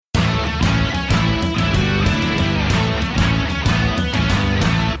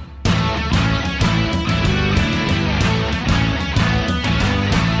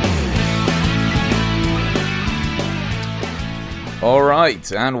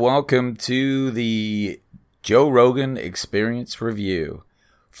right, and welcome to the Joe Rogan Experience Review.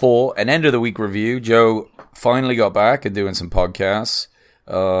 For an end of the week review, Joe finally got back and doing some podcasts.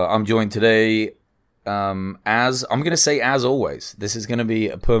 I'm joined today, as always, this is going to be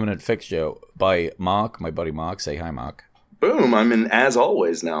a permanent fixture by Mark, my buddy Mark. Say hi, Mark. Boom, I'm in as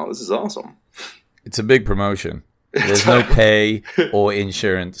always now. This is awesome. It's a big promotion. There's no pay or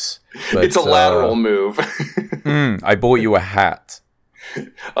insurance. But, it's a lateral move. I bought you a hat.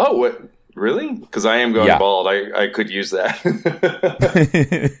 Oh, what? Really? Because I am going bald. I could use that.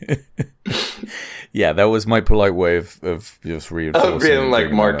 Yeah, that was my polite way of just reinforcing. Being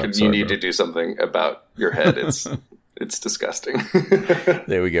like, Mark, you need to do something about your head. It's disgusting.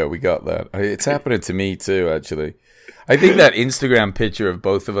 There we go. We got that. It's happening to me too, actually. I think that Instagram picture of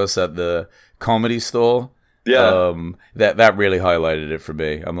both of us at the Comedy Store, that really highlighted it for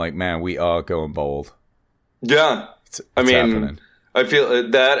me. I'm like, man, we are going bold. Yeah. It's happening. I feel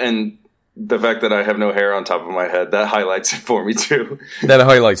that, and the fact that I have no hair on top of my head, that highlights it for me too. That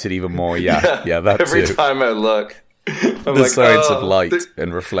highlights it even more, yeah, that every too. time I look, I'm the science of light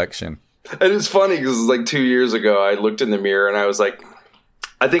and reflection. And it's funny because like 2 years ago, I looked in the mirror and I was like,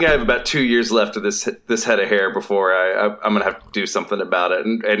 I think I have about 2 years left of this head of hair before I'm going to have to do something about it.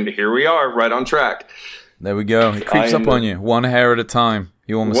 And here we are, right on track. There we go. It creeps up on you, one hair at a time.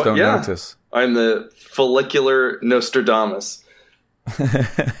 You almost don't notice. I'm the follicular Nostradamus.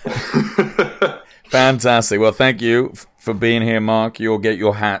 Fantastic. Well, thank you for being here, Mark. You'll get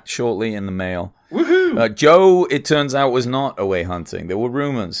your hat shortly in the mail. Woohoo! Joe, it turns out, was not away hunting. There were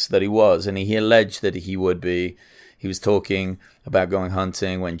rumors that he was, and he alleged that he would be. He was talking about going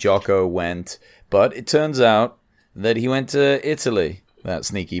hunting when Jocko went, but it turns out that he went to Italy, that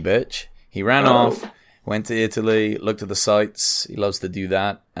sneaky bitch. He ran off, went to Italy, looked at the sights. He loves to do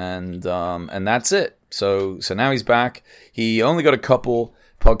that, and that's it. So now he's back. He only got a couple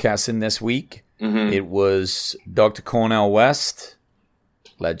podcasts in this week. Mm-hmm. It was Dr. Cornel West,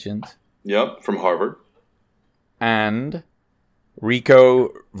 legend. Yep, from Harvard. And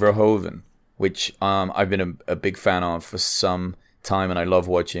Rico Verhoeven, which I've been a big fan of for some time, and I love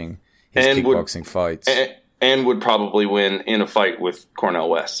watching his kickboxing fights. And would probably win in a fight with Cornel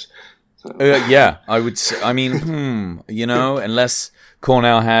West. So. Yeah, I would say, unless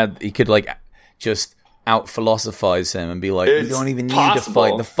Cornel he could like just out-philosophize him and be like, you don't even need to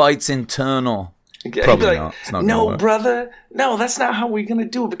fight. The fight's internal. Probably not. It's not no, brother. No, that's not how we're going to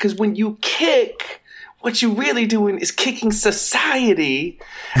do it. Because when you kick, what you're really doing is kicking society.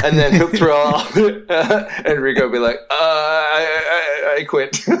 And then he'll throw off. And Rico will be like, I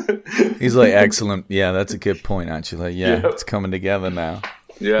quit. He's like, excellent. Yeah, that's a good point, actually. Yeah, It's coming together now.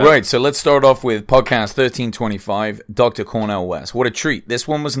 Yeah. Right, so let's start off with podcast 1325, Dr. Cornel West. What a treat. This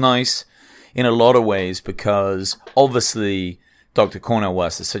one was nice in a lot of ways because obviously Dr. Cornel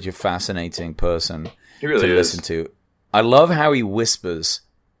West is such a fascinating person to listen to. I love how he whispers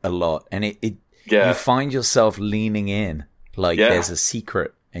a lot, and you find yourself leaning in like there's a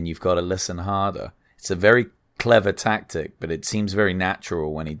secret and you've got to listen harder. It's a very clever tactic, but it seems very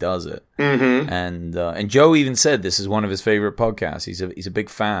natural when he does it. Mm-hmm. And Joe even said this is one of his favorite podcasts. He's a big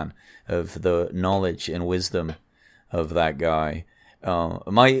fan of the knowledge and wisdom of that guy.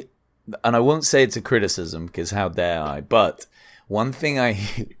 And I won't say it's a criticism because how dare I, but one thing I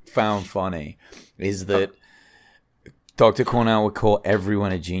found funny is that Dr. Cornel would call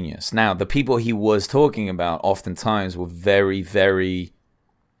everyone a genius. Now, the people he was talking about oftentimes were very, very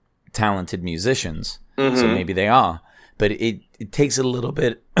talented musicians. Mm-hmm. So maybe they are. But it takes a little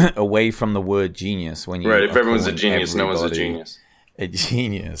bit away from the word genius when you right. If everyone's a genius, no one's a genius. A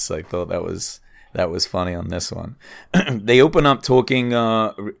genius. I thought that was funny on this one. They open up talking,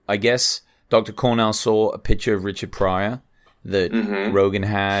 I guess Dr. Cornel saw a picture of Richard Pryor that Rogan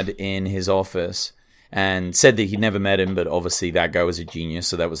had in his office and said that he'd never met him, but obviously that guy was a genius,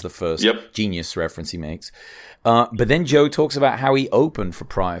 so that was the first genius reference he makes. But then Joe talks about how he opened for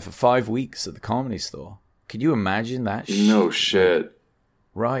Pryor for 5 weeks at the Comedy Store. Could you imagine that? No shit.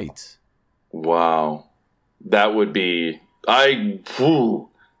 Right. Wow. That would be...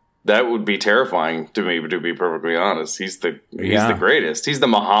 That would be terrifying to me, to be perfectly honest. He's the greatest. He's the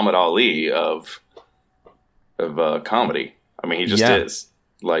Muhammad Ali of comedy. I mean, he just is.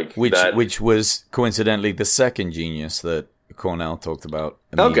 Like which was coincidentally the second genius that Cornel talked about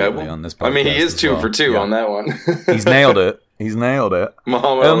immediately on this podcast. I mean, he is 2 for 2 on that one. He's nailed it.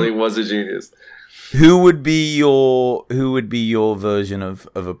 Muhammad Ali was a genius. Who would be your version of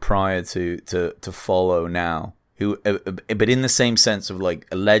a Pryor to follow now? Who, but in the same sense of like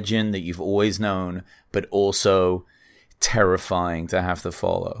a legend that you've always known, but also terrifying to have to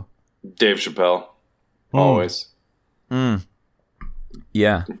follow. Dave Chappelle, always.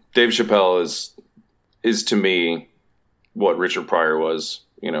 Yeah. Dave Chappelle is to me what Richard Pryor was,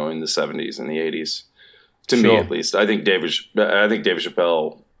 in the 70s and the 80s. To me, at least. I think David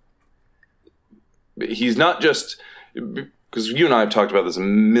Chappelle, he's not just, because you and I have talked about this a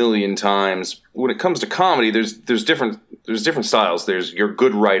million times. When it comes to comedy, there's different styles. There's your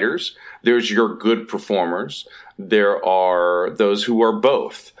good writers, there's your good performers, there are those who are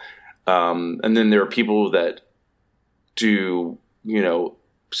both. And then there are people that do,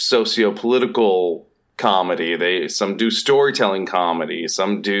 socio-political comedy. Some do storytelling comedy,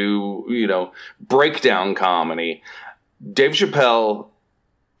 some do, breakdown comedy. Dave Chappelle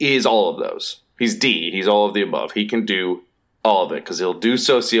is all of those. He's D. He's all of the above. He can do all of it because he'll do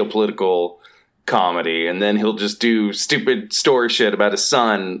socio-political comedy, and then he'll just do stupid story shit about his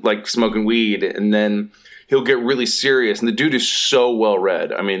son, like smoking weed, and then he'll get really serious. And the dude is so well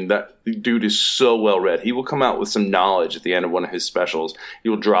read. I mean, that dude is so well read. He will come out with some knowledge at the end of one of his specials. He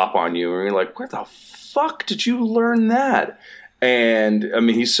will drop on you, and you're like, where the fuck did you learn that? And I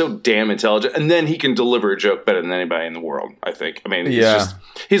mean, he's so damn intelligent, and then he can deliver a joke better than anybody in the world, I think. I mean, it's just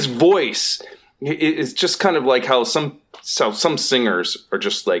his voice. It's just kind of like how some singers are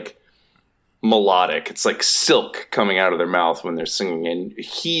just like melodic. It's like silk coming out of their mouth when they're singing, and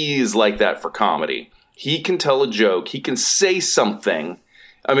he's like that for comedy. He can tell a joke. He can say something.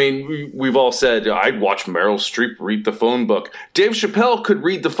 I mean, we've all said, I'd watch Meryl Streep read the phone book. Dave Chappelle could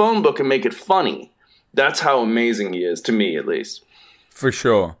read the phone book and make it funny. That's how amazing he is, to me at least. For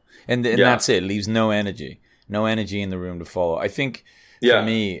sure. And that's it. Leaves no energy. No energy in the room to follow. I think for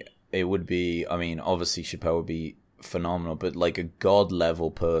me, it would be, I mean, obviously Chappelle would be phenomenal, but like a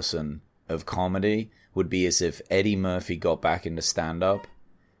god-level person of comedy would be as if Eddie Murphy got back into stand-up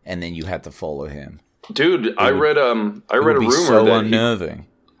and then you had to follow him. Dude, I read a rumor so unnerving.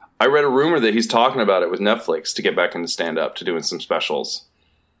 I read a rumor that he's talking about it with Netflix to get back into stand-up, to doing some specials.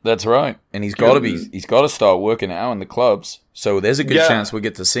 That's right. And he's got to start working out in the clubs. So there's a good chance we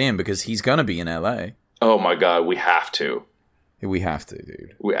get to see him because he's going to be in LA. Oh my God, we have to. We have to,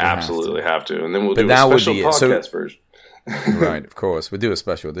 dude. We absolutely have to. And then we'll do a special podcast version. Right, of course. We'll do a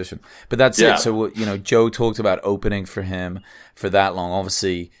special edition. But that's it. So, Joe talked about opening for him for that long.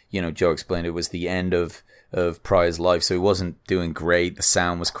 Obviously, Joe explained it was the end of Pryor's life, so he wasn't doing great. The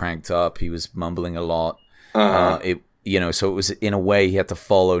sound was cranked up. He was mumbling a lot. So it was, in a way, he had to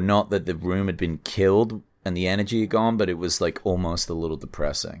follow, not that the room had been killed and the energy had gone, but it was like almost a little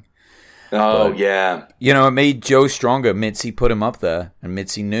depressing. Oh, but, yeah. It made Joe stronger. Mitzi put him up there, and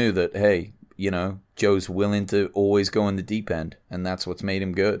Mitzi knew that, hey, Joe's willing to always go in the deep end, and that's what's made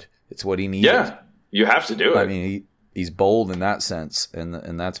him good. It's what he needed. Yeah, you have to do it. I mean, he's bold in that sense,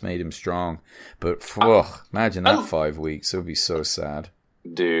 and that's made him strong. But imagine that 5 weeks. It would be so sad.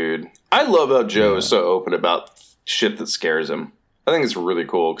 Dude, I love how Joe is so open about shit that scares him. I think it's really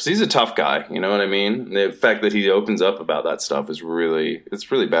cool because he's a tough guy. You know what I mean? The fact that he opens up about that stuff is really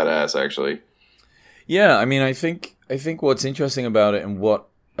badass, actually. Yeah, I mean, I think what's interesting about it, and what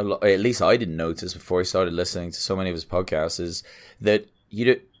at least I didn't notice before I started listening to so many of his podcasts, is that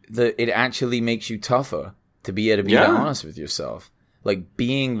it actually makes you tougher to be able to be that honest with yourself. Like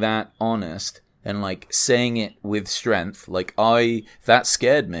being that honest and like saying it with strength. Like that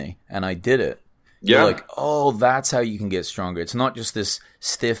scared me and I did it. Yeah. You're like, oh, that's how you can get stronger. It's not just this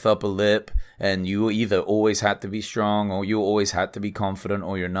stiff upper lip and you either always had to be strong or you always had to be confident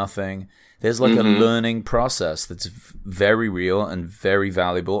or you're nothing. There's like a learning process that's very real and very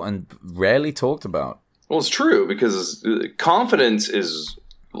valuable and rarely talked about. Well, it's true because confidence is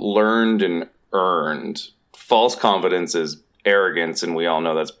learned and earned. False confidence is arrogance, and we all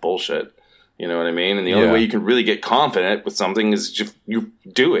know that's bullshit. You know what I mean? And the only way you can really get confident with something is just you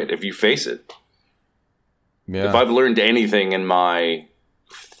do it, if you face it. Yeah. If I've learned anything in my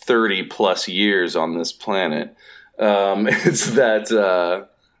 30 plus years on this planet, it's that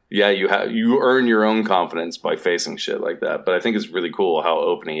you earn your own confidence by facing shit like that. But I think it's really cool how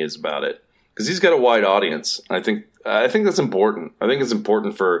open he is about it because he's got a wide audience. I think that's important. I think it's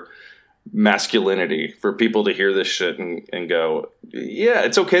important for masculinity, for people to hear this shit and go, yeah,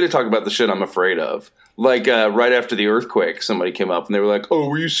 it's okay to talk about the shit I'm afraid of. Like right after the earthquake, somebody came up and they were like, oh,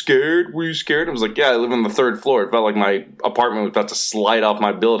 were you scared? Were you scared? I was like, yeah, I live on the 3rd floor. It felt like my apartment was about to slide off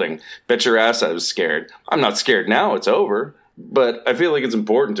my building. Bet your ass I was scared. I'm not scared now. It's over. But I feel like it's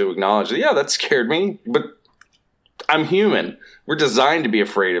important to acknowledge that, yeah, that scared me. But I'm human. We're designed to be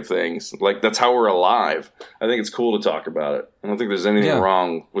afraid of things. Like, that's how we're alive. I think it's cool to talk about it. I don't think there's anything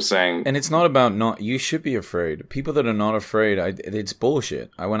wrong with saying... And it's not about you should be afraid. People that are not afraid, it's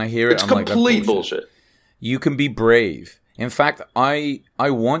bullshit. When I hear it, I'm like, that's complete bullshit. You can be brave. In fact, I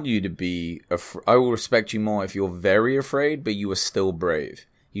want you to be. I will respect you more if you're very afraid, but you were still brave.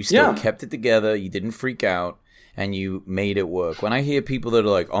 You still kept it together. You didn't freak out, and you made it work. When I hear people that are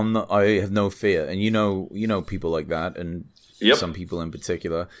like, I have no fear, and you know people like that, and some people in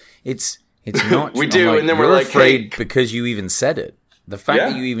particular, it's not. We do, and then we're like, afraid because you even said it. The fact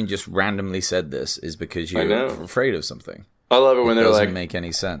that you even just randomly said this is because you're afraid of something. I love it when they're like, doesn't make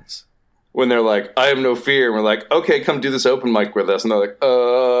any sense. When they're like, I have no fear, and we're like, okay, come do this open mic with us, and they're like,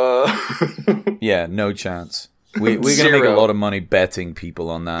 Yeah, no chance. We're going to make a lot of money betting people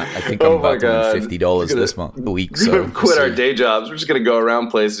on that. I think I'm about to win $50 this week. So quit our day jobs. We're just going to go around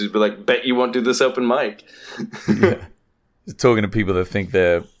places and be like, bet you won't do this open mic. Talking to people that think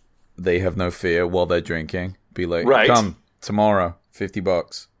they have no fear while they're drinking. Be like, come tomorrow,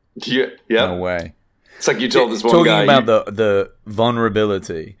 $50. Yeah. No way. It's like you told this one guy. Talking about the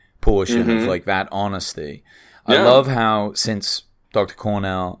vulnerability portion of like that honesty. I love how, since Dr.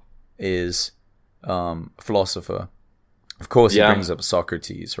 Cornel is a philosopher, of course he brings up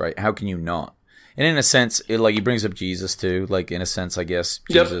Socrates, right? How can you not? And in a sense, he brings up Jesus too. Like, in a sense, I guess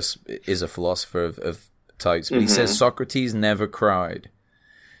Jesus is a philosopher of types, but he says Socrates never cried.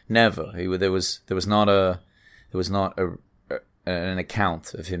 Never. There was not an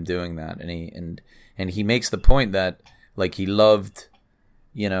account of him doing that, and he makes the point that, like, he loved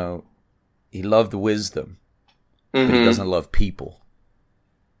wisdom, but he doesn't love people.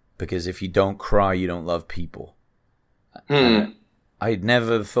 Because if you don't cry, you don't love people. And I'd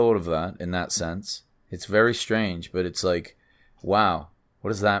never thought of that in that sense. It's very strange, but it's like, wow,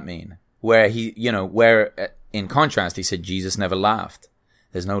 what does that mean? Where in contrast, he said Jesus never laughed.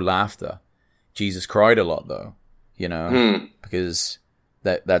 There's no laughter. Jesus cried a lot, though, because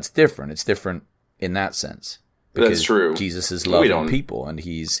that's different. It's different in that sense. Because that's true. Jesus is loving people, and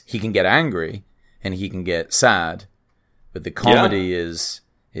he can get angry and he can get sad, but the comedy is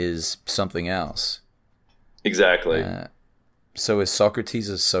something else. Exactly. So is Socrates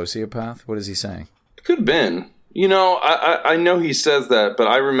a sociopath? What is he saying? Could have been. I know he says that, but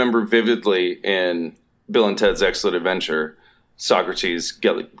I remember vividly in Bill and Ted's Excellent Adventure, Socrates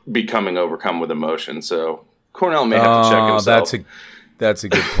becoming overcome with emotion. So Cornel may have to check himself. That's a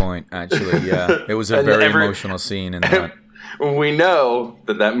good point, actually. Yeah, it was a very emotional scene in that. We know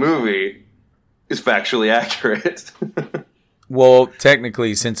that movie is factually accurate. Well,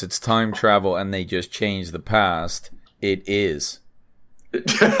 technically, since it's time travel and they just changed the past, it is. Can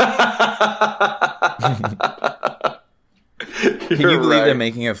you believe they're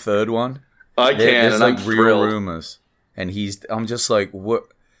making a third one? I can. There's and like I'm real thrilled. rumors, and I'm just like, what?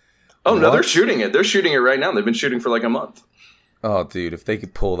 Oh no, they're shooting it. They're shooting it right now. They've been shooting for like a month. Oh, dude, if they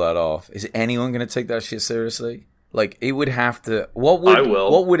could pull that off, is anyone going to take that shit seriously? Like, it would have to. What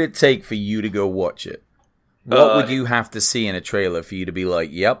would it take for you to go watch it? What would you have to see in a trailer for you to be like,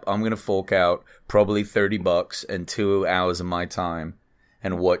 yep, I'm going to fork out probably $30 and 2 hours of my time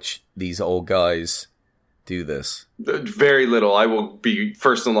and watch these old guys do this? Very little. I will be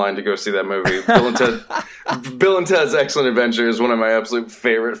first in line to go see that movie. Bill and Ted's Excellent Adventure is one of my absolute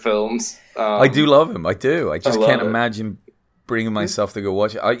favorite films. I do love him. I do. I just can't imagine bringing myself to go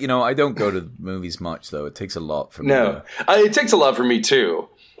watch it. I don't go to movies much, though. It takes a lot for me. No, it takes a lot for me, too.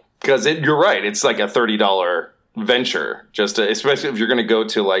 Because you're right, it's like a $30 venture, especially if you're going to go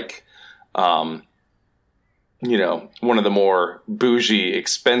to like, one of the more bougie,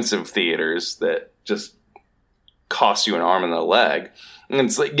 expensive theaters that just cost you an arm and a leg. And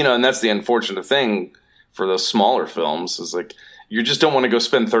it's like, and that's the unfortunate thing for those smaller films is like, you just don't want to go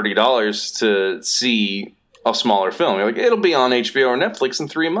spend $30 to see a smaller film. You're like, it'll be on HBO or Netflix in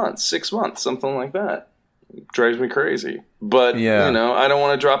 3 months, 6 months, something like that. It drives me crazy. But, I don't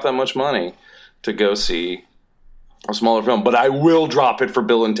want to drop that much money to go see a smaller film. But I will drop it for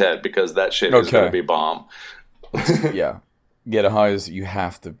Bill and Ted because that shit is going to be bomb. Yeah. Get a high as you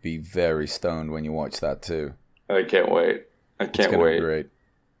have to be very stoned when you watch that, too. I can't wait. It's be great.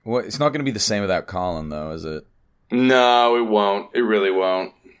 Well, it's not going to be the same without Colin, though, is it? No, it won't. It really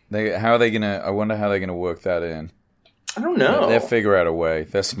won't. How are they going to... I wonder how they're going to work that in. I don't know. They'll figure out a way.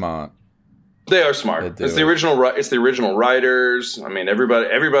 They're smart. They are smart. It's the original writers. I mean,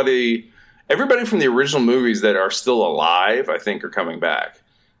 everybody from the original movies that are still alive, I think, are coming back.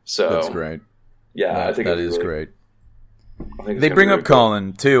 So that's great. Yeah, I think that is great. They bring up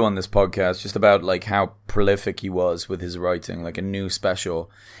Colin too on this podcast, just about like how prolific he was with his writing, like a new special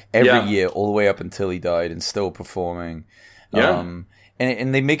every year, all the way up until he died, and still performing. Yeah,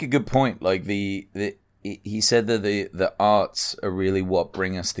 and they make a good point. Like he said that the arts are really what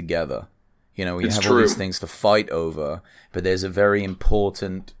bring us together. We have all these things to fight over, but there's a very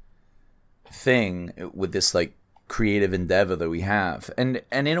important thing with this like creative endeavor that we have. And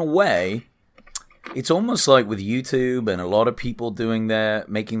in a way, it's almost like with YouTube and a lot of people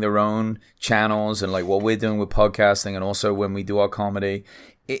making their own channels, and like what we're doing with podcasting, and also when we do our comedy.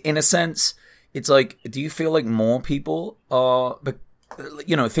 In a sense, it's like, do you feel like more people are,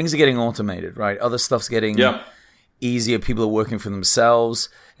 things are getting automated, right? Other stuff's getting easier. People are working for themselves.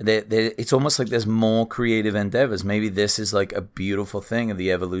 It's almost like there's more creative endeavors. Maybe this is like a beautiful thing of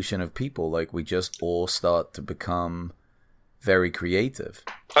the evolution of people. Like we just all start to become very creative.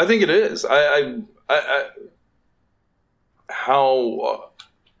 I think it is. I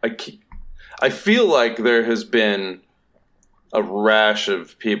feel like there has been a rash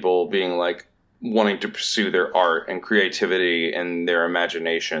of people being like wanting to pursue their art and creativity and their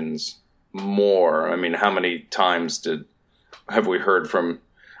imaginations more. I mean, how many times have we heard from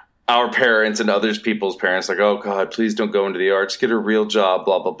our parents and others people's parents like, oh God, please don't go into the arts, get a real job,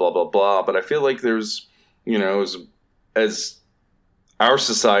 blah, blah, blah, blah, blah. But I feel like there's, as our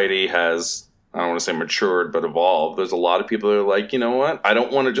society has, I don't want to say matured, but evolved, there's a lot of people that are like, you know what, I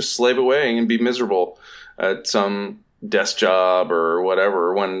don't want to just slave away and be miserable at some desk job or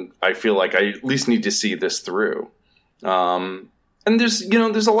whatever, when I feel like I at least need to see this through. And there's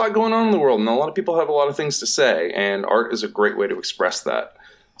a lot going on in the world, and a lot of people have a lot of things to say, and art is a great way to express that.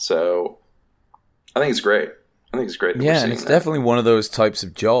 So I think it's great. Yeah, and it's definitely one of those types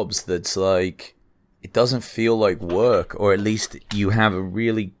of jobs that's like, it doesn't feel like work, or at least you have a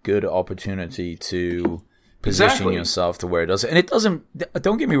really good opportunity to position yourself to where it doesn't. And it doesn't,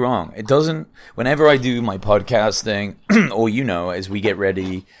 don't get me wrong, it doesn't, whenever I do my podcasting, or, as we get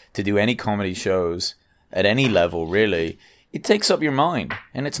ready to do any comedy shows at any level, really, it takes up your mind,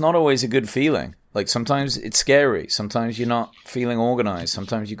 and it's not always a good feeling. Like sometimes it's scary. Sometimes you're not feeling organized.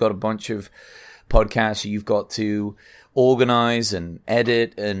 Sometimes you've got a bunch of podcasts you've got to organize and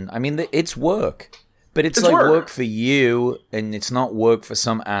edit. And I mean, it's work, but it's like work for you, and it's not work for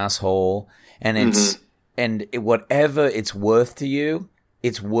some asshole. And whatever it's worth to you,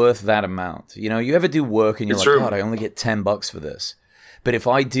 it's worth that amount. You ever do work and you're like, God, I only get $10 for this. But if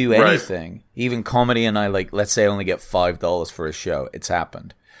I do anything, even comedy, and I let's say I only get $5 for a show, it's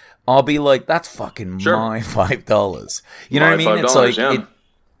happened. I'll be like, that's fucking my $5. You know what I mean? It's like,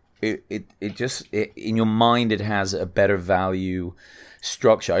 it just, in your mind, it has a better value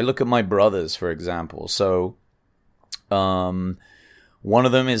structure. I look at my brothers, for example. So, one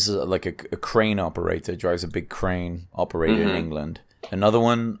of them is like a crane operator, drives a big crane operator in England. Another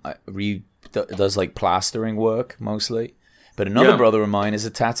one does like plastering work mostly. But another brother of mine is a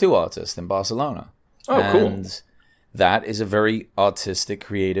tattoo artist in Barcelona. Oh, cool. That is a very artistic,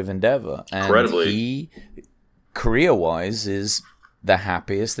 creative endeavor. And Incredibly. He, career-wise, is the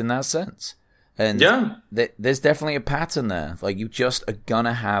happiest in that sense. And there's definitely a pattern there. Like, you just are going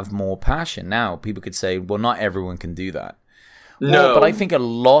to have more passion. Now, people could say, well, not everyone can do that. No. Well, but I think a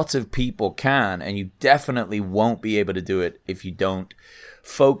lot of people can, and you definitely won't be able to do it if you don't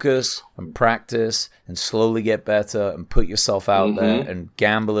focus and practice and slowly get better and put yourself out there and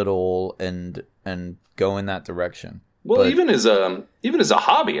gamble it all and go in that direction. Well, even as a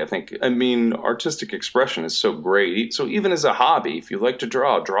hobby, I mean, artistic expression is so great. So even as a hobby, if you like to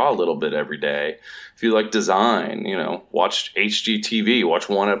draw a little bit every day. If you like design, watch HGTV, watch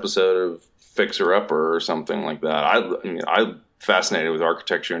one episode of Fixer Upper or something like that. I'm fascinated with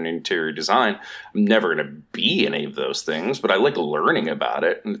architecture and interior design. I'm never going to be any of those things, but I like learning about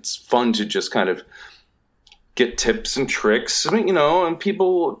it, and it's fun to just kind of get tips and tricks. And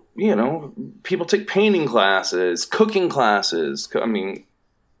people take painting classes, cooking classes. I mean,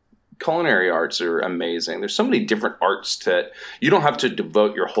 culinary arts are amazing. There's so many different arts that you don't have to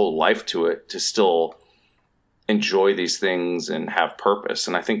devote your whole life to it to still enjoy these things and have purpose.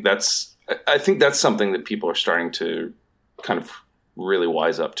 And I think that's something that people are starting to kind of really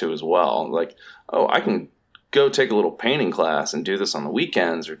wise up to as well. Like, oh, I can go take a little painting class and do this on the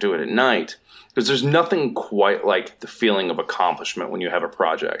weekends or do it at night. Because there's nothing quite like the feeling of accomplishment when you have a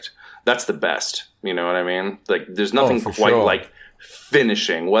project. That's the best. You know what I mean? Like, there's nothing quite like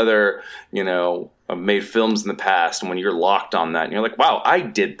finishing. Whether, I've made films in the past, and when you're locked on that, and you're like, wow, I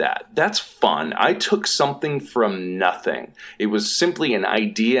did that. That's fun. I took something from nothing. It was simply an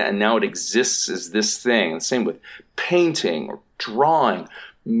idea, and now it exists as this thing. And same with painting or drawing,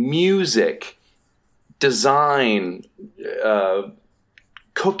 music, design,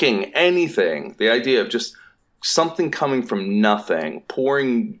 cooking, anything. The idea of just something coming from nothing,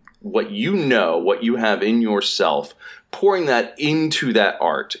 pouring what you have in yourself, pouring that into that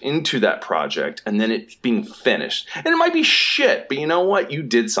art, into that project, and then it being finished. And it might be shit, but you know what? You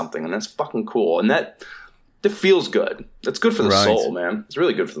did something, and that's fucking cool. And It feels good. It's good for the Right. soul, man. It's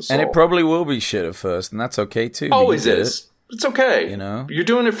really good for the soul. And it probably will be shit at first, and that's okay too. Always is. It's okay. You know? You're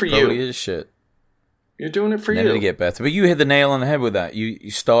doing it for Probably you. is shit. You're doing it for Then you. it'll get better. But you hit the nail on the head with that. You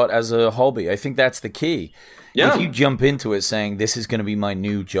start as a hobby. I think that's the key. Yeah. If you jump into it saying, this is going to be my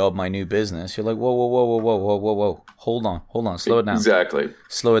new job, my new business, you're like, whoa, whoa, whoa, whoa, whoa, whoa, whoa, whoa. Hold on. Slow it down. Exactly.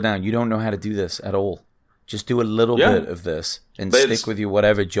 Slow it down. You don't know how to do this at all. Just do a little bit of this and stick with your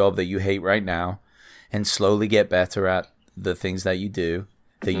whatever job that you hate right now and slowly get better at the things that you do,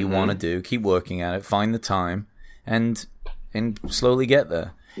 that you want to do. Keep working at it. Find the time and slowly get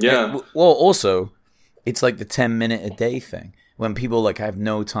there. Yeah. And, well, also, it's like the 10-minute a day thing. When people like, I have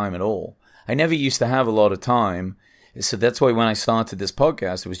no time at all. I never used to have a lot of time. So that's why when I started this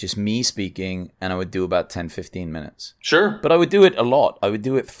podcast, it was just me speaking and I would do about 10, 15 minutes. Sure. But I would do it a lot. I would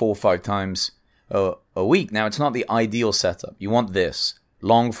do it 4 or 5 times a week. Now, it's not the ideal setup. You want this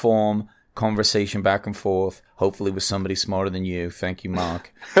long form conversation back and forth, hopefully with somebody smarter than you. Thank you,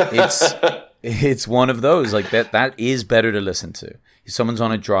 Mark. It's one of those like that is better to listen to. If someone's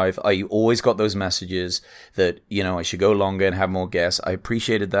on a drive, I always got those messages that, you know, I should go longer and have more guests. I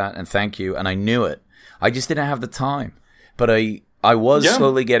appreciated that and thank you. And I knew it. I just didn't have the time. But I was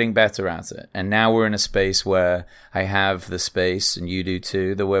slowly getting better at it. And now we're in a space where I have the space, and you do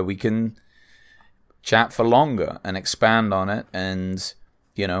too, where we can chat for longer and expand on it and,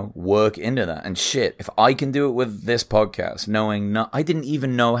 you know, work into that. And shit, if I can do it with this podcast, knowing I didn't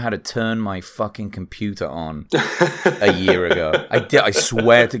even know how to turn my fucking computer on a year ago. I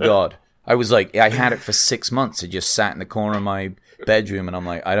swear to God. I was like, I had it for 6 months. It just sat in the corner of my bedroom, and I'm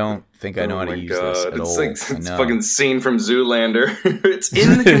like, I don't think I know how to use this at all. It's fucking scene from Zoolander. It's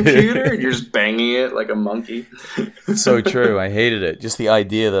in the computer, and you're just banging it like a monkey. It's so true. I hated it. Just the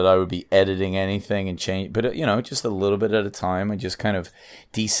idea that I would be editing anything and change, but you know, just a little bit at a time. I just kind of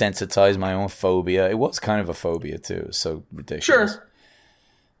desensitized my own phobia. It was kind of a phobia too. It was so ridiculous. Sure.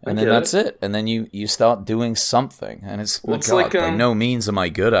 And then that's it. And then you start doing something. And it's Well, God, by no means am I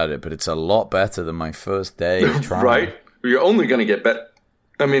good at it, but it's a lot better than my first day of trying. Right? You're only going to get better.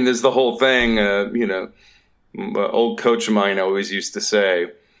 I mean, there's the whole thing, you know, old coach of mine always used to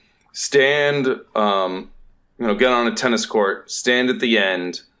say, stand, you know, get on a tennis court, stand at the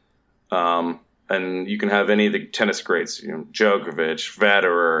end, and you can have any of the tennis greats, you know, Djokovic,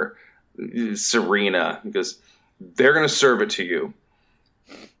 Federer, Serena, because they're going to serve it to you.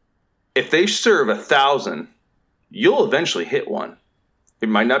 If they serve 1,000, you'll eventually hit one. It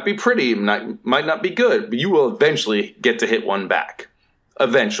might not be pretty, it might not be good, but you will eventually get to hit one back.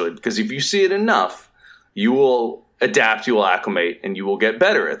 Eventually, because if you see it enough, you will adapt, you will acclimate, and you will get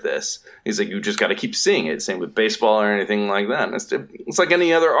better at this. He's like, you just got to keep seeing it. Same with baseball or anything like that. It's like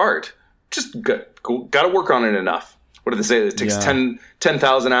any other art. Just got to work on it enough. What do they say? It takes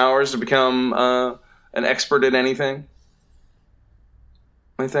 10,000 hours to become an expert at anything.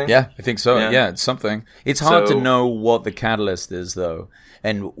 I think. Yeah, I think so. Yeah, it's something. It's hard to know what the catalyst is, though,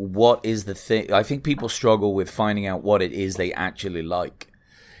 and what is the thing. I think people struggle with finding out what it is they actually like.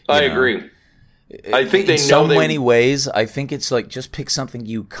 I agree. I think in so many ways, I think it's like just pick something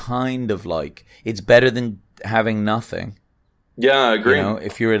you kind of like. It's better than having nothing. Yeah, I agree. You know,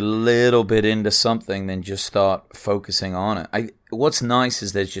 if you're a little bit into something, then just start focusing on it. What's nice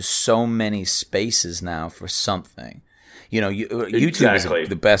is there's just so many spaces now for something. You know, YouTube is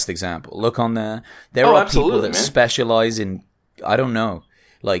the best example. Look on there. There are people that specialize in, I don't know,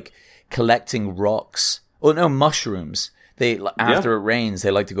 like collecting rocks. Oh, no, mushrooms. After it rains, they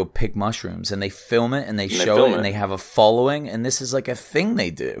like to go pick mushrooms, and they film it, and they show it, and they have a following, and this is like a thing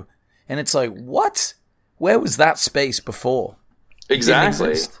they do. And it's like, what? Where was that space before?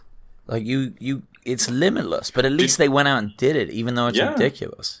 Exactly. Like, it's limitless, but at least they went out and did it, even though it's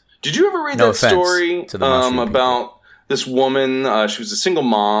ridiculous. Did you ever read that story about this woman? She was a single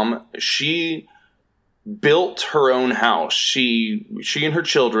mom. She built her own house. She and her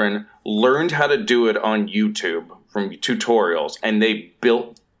children learned how to do it on YouTube from tutorials, and they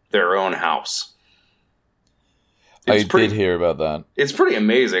built their own house. I did hear about that. It's pretty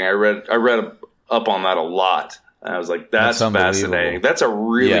amazing. I read up on that a lot. And I was like, that's fascinating. That's a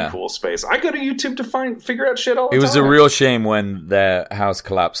really cool space. I go to YouTube to figure out shit all the time. It was a real shame when their house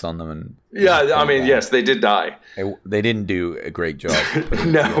collapsed on them. And yes, they did die. They didn't do a great job.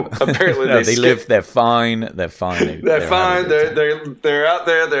 No, apparently they live. They're fine. They're fine. They're fine. They're out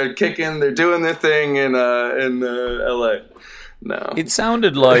there. They're kicking. They're doing their thing in LA. No, it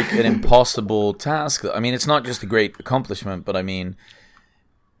sounded like an impossible task. I mean, it's not just a great accomplishment, but I mean,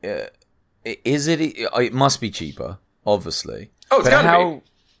 is it? It must be cheaper, obviously. Oh, it's gotta be.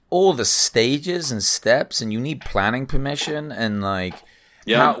 All the stages and steps, and you need planning permission, and like.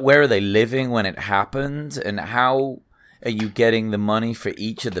 Yeah. where are they living when it happened? And how are you getting the money for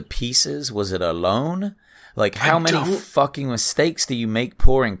each of the pieces? Was it a loan? Like, how many fucking mistakes do you make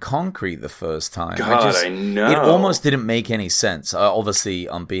pouring concrete the first time? God, I know. It almost didn't make any sense. Obviously,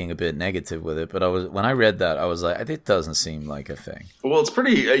 I'm being a bit negative with it, but when I read that, I was like, it doesn't seem like a thing. Well, it's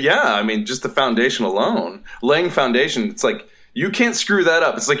pretty, I mean, just the foundation alone. Laying foundation, it's like, you can't screw that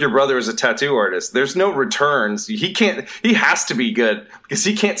up. It's like your brother is a tattoo artist. There's no returns. He has to be good because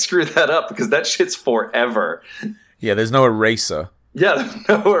he can't screw that up because that shit's forever. Yeah, there's no eraser. Yeah, there's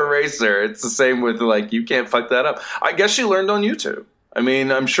no eraser. It's the same with, like, you can't fuck that up. I guess she learned on YouTube. I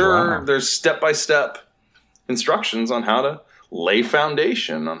mean, I'm sure there's step-by-step instructions on how to lay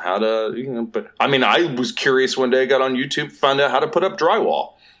foundation, on how to, but I mean, I was curious one day, got on YouTube, found out how to put up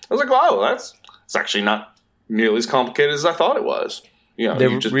drywall. I was like, wow, it's actually not nearly as complicated as I thought it was.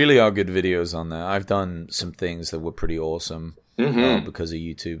 There really are good videos on there. I've done some things that were pretty awesome because of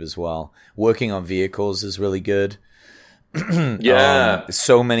YouTube as well. Working on vehicles is really good. Yeah.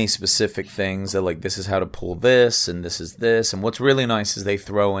 So many specific things. They're like, this is how to pull this, and this is this. And what's really nice is they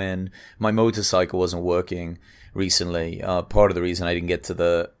throw in, my motorcycle wasn't working recently. Part of the reason I didn't get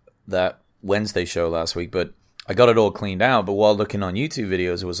to that Wednesday show last week, but I got it all cleaned out. But while looking on YouTube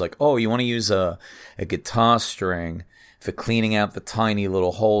videos, it was like, oh, you want to use a guitar string for cleaning out the tiny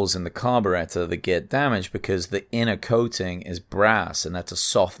little holes in the carburetor that get damaged because the inner coating is brass, and that's a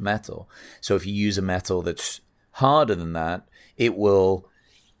soft metal. So if you use a metal that's harder than that, it will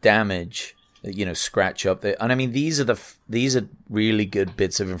damage, scratch up the. And I mean, these are really good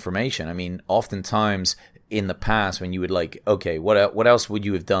bits of information. I mean, oftentimes in the past, when you would like, okay, what else would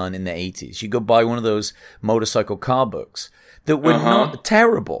you have done in the 80s? You go buy one of those motorcycle car books that were not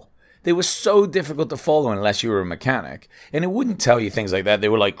terrible. They were so difficult to follow unless you were a mechanic, and it wouldn't tell you things like that. They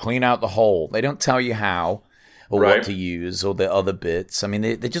were like, clean out the hole. They don't tell you how or what to use or the other bits. I mean,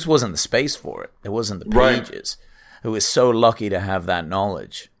 there just wasn't the space for it. There wasn't the pages. It was so lucky to have that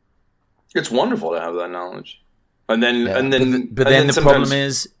knowledge. It's wonderful to have that knowledge. But then the problem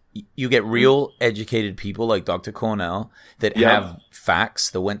is you get real educated people like Dr. Cornel that have facts,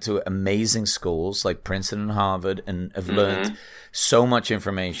 that went to amazing schools like Princeton and Harvard and have learned so much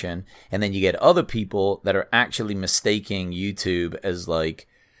information. And then you get other people that are actually mistaking YouTube as like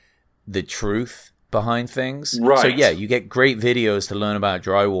the truth behind things. Right. So yeah, you get great videos to learn about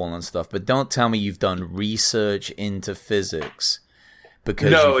drywall and stuff, but don't tell me you've done research into physics because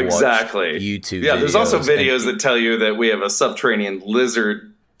you've watched YouTube videos. There's also videos that tell you that we have a subterranean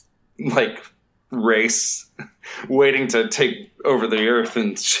lizard like race waiting to take over the earth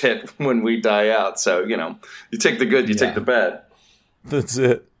and shit when we die out. So, you take the good, you take the bad. That's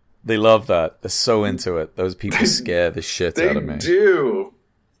it. They love that. They're so into it. Those people scare the shit out of me. They do.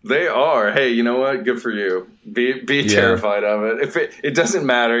 They are. Hey, you know what? Good for you. Be terrified of it. It doesn't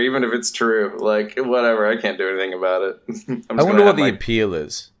matter, even if it's true. Like, whatever. I can't do anything about it. I wonder what the appeal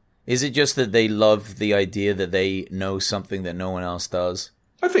is. Is it just that they love the idea that they know something that no one else does?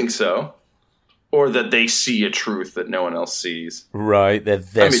 I think so. Or that they see a truth that no one else sees. Right. They're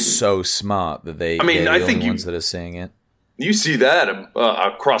so they're the only ones that are seeing it. You see that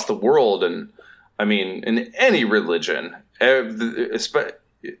across the world, and I mean, in any religion,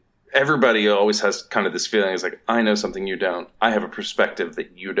 everybody always has kind of this feeling. It's like, I know something you don't. I have a perspective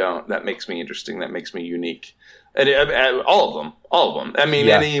that you don't. That makes me interesting. That makes me unique. And all of them. I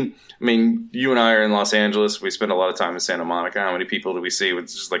mean, you and I are in Los Angeles. We spend a lot of time in Santa Monica. How many people do we see with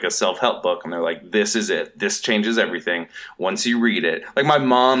just like a self-help book? And they're like, this is it. This changes everything once you read it. Like my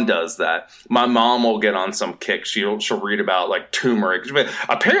mom does that. My mom will get on some kick. She'll read about like turmeric.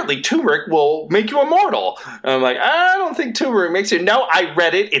 Apparently turmeric will make you immortal. And I'm like, I don't think turmeric makes you. No, I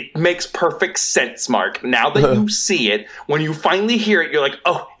read it. It makes perfect sense, Mark. Now that you see it, when you finally hear it, you're like,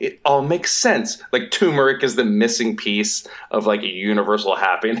 oh, it all makes sense. Like turmeric is the missing piece of like a universal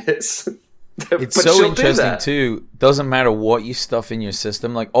happiness. It's so interesting too. Doesn't matter what you stuff in your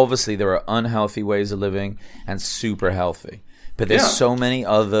system. Like obviously there are unhealthy ways of living and super healthy, but there's so many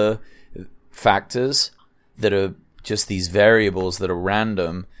other factors that are just these variables that are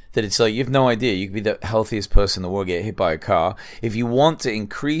random that it's like you have no idea. You could be the healthiest person in the world, get hit by a car. If you want to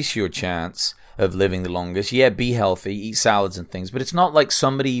increase your chance of living the longest, be healthy, eat salads and things, but it's not like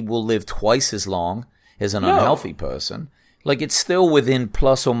somebody will live twice as long as an unhealthy person. Like it's still within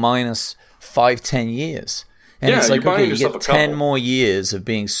plus or minus 5-10 years. And it's like, okay, you get 10 more years of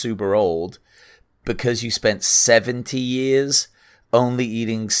being super old because you spent 70 years only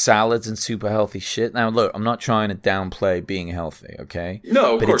eating salads and super healthy shit. Now, look, I'm not trying to downplay being healthy, okay?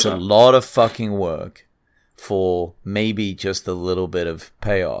 No, of course not. But it's a lot of fucking work for maybe just a little bit of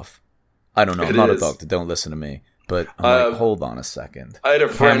payoff. I don't know. I'm not a doctor. Don't listen to me. But I'm like, hold on a second. I had a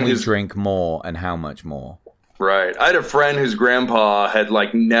friend who drink more and how much more? Right. I had a friend whose grandpa had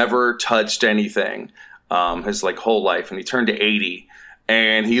like never touched anything his like whole life, and he turned to 80,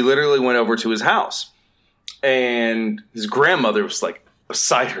 and he literally went over to his house, and his grandmother was like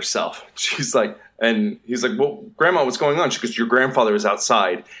beside herself. She's like, and he's like, well, Grandma, what's going on? She goes, your grandfather is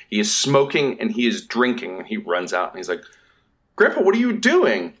outside. He is smoking and he is drinking. And he runs out and he's like, Grandpa, what are you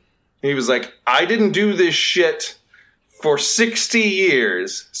doing? And he was like, I didn't do this shit for 60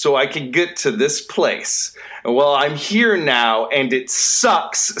 years so I could get to this place. Well, I'm here now and it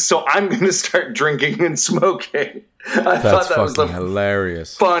sucks, so I'm going to start drinking and smoking. I thought that was the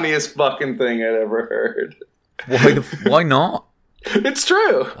hilarious, funniest fucking thing I'd ever heard. Why not? It's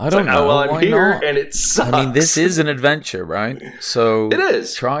true. I don't know. Well, I'm here not? And it sucks. I mean, this is an adventure, right? So it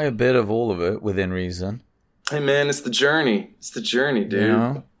is. Try a bit of all of it within reason. Hey, man, it's the journey. It's the journey, dude. You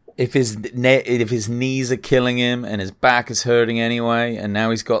know? If his knees are killing him and his back is hurting anyway, and now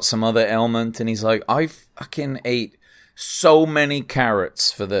he's got some other ailment, and he's like, I fucking ate so many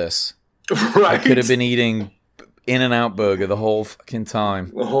carrots for this. Right. I could have been eating In-N-Out burger the whole fucking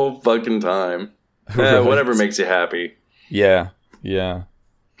time. The whole fucking time. Right. Whatever makes you happy. Yeah. I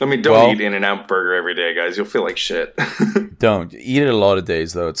mean, don't eat In-N-Out burger every day, guys. You'll feel like shit. Don't. Eat it a lot of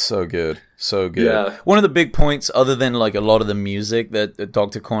days, though. It's so good. So good. Yeah. One of the big points, other than like a lot of the music that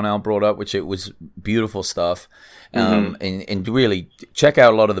Dr. Cornel brought up, which it was beautiful stuff, and really check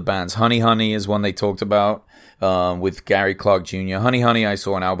out a lot of the bands. Honey Honey is one they talked about with Gary Clark Jr. Honey Honey I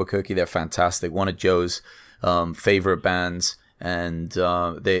saw in Albuquerque. They're fantastic. One of Joe's favorite bands, and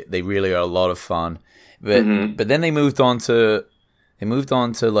they really are a lot of fun. But then they moved on to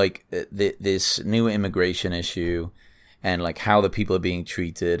like this new immigration issue and like how the people are being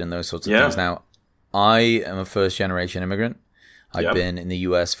treated and those sorts of things. Now, I am a first generation immigrant. I've been in the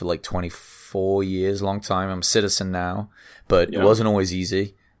US for like 24 years, long time. I'm a citizen now, but it wasn't always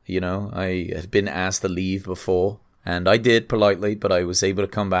easy. You know, I had been asked to leave before, and I did politely, but I was able to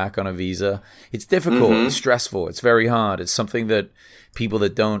come back on a visa. It's difficult. It's stressful. It's very hard. It's something that people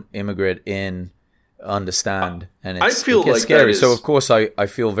that don't immigrate in understand, and it gets like scary. So of course I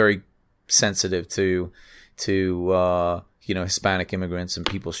feel very sensitive to Hispanic immigrants and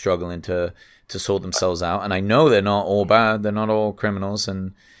people struggling to sort themselves out. And I know they're not all bad, they're not all criminals.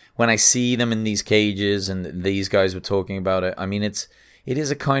 And when I see them in these cages, and these guys were talking about it, I mean, it is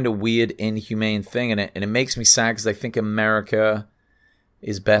a kind of weird, inhumane thing, and it makes me sad because I think America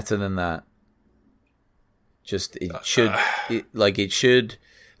is better than that.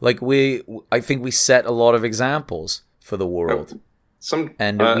 I think we set a lot of examples for the world,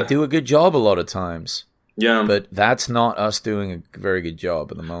 we do a good job a lot of times. Yeah, but that's not us doing a very good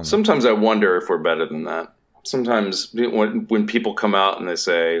job at the moment. Sometimes I wonder if we're better than that. Sometimes when people come out and they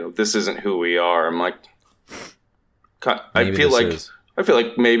say this isn't who we are, I'm like, I feel like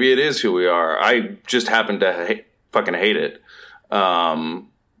maybe it is who we are. I just happen to fucking hate it.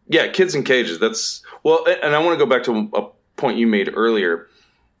 Kids in cages. That's and I want to go back to a point you made earlier.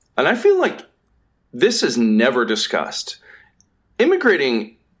 And I feel like this is never discussed.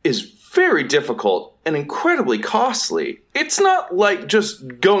 Immigrating is very difficult and incredibly costly. It's not like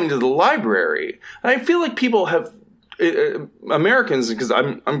just going to the library. And I feel like people have Americans, because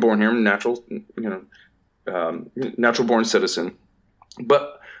I'm born here, I'm natural born citizen.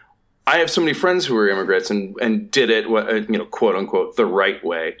 But I have so many friends who are immigrants and did it, quote unquote, the right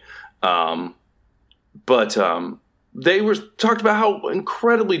way. They were talked about how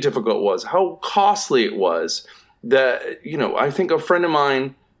incredibly difficult it was, how costly it was. That, I think a friend of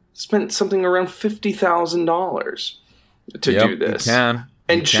mine spent something around $50,000 to do this.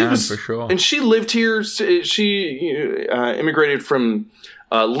 For sure. And she lived here. She immigrated from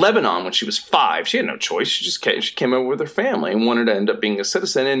Lebanon when she was 5. She had no choice. She came over with her family and wanted to end up being a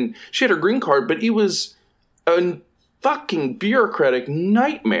citizen. And she had her green card, but it was a fucking bureaucratic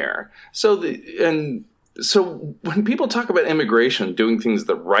nightmare. So when people talk about immigration, doing things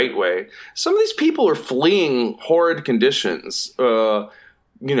the right way, some of these people are fleeing horrid conditions, whether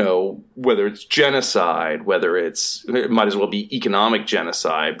it's genocide, it might as well be economic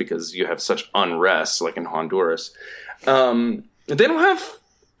genocide because you have such unrest like in Honduras. They don't have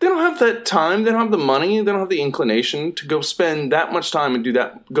that time. They don't have the money. They don't have the inclination to go spend that much time and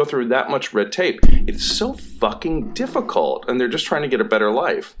go through that much red tape. It's so fucking difficult, and they're just trying to get a better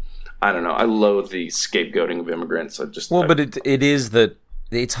life. I don't know. I loathe the scapegoating of immigrants. But it is that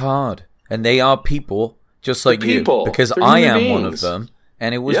it's hard, and they are people just like you. Because They're I am beings. one of them,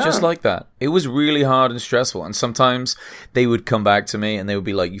 and it was just like that. It was really hard and stressful, and sometimes they would come back to me and they would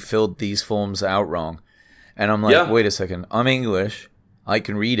be like, "You filled these forms out wrong," and I'm like, "Wait a second. I'm English. I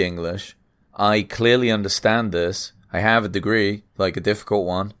can read English. I clearly understand this. I have a degree, like a difficult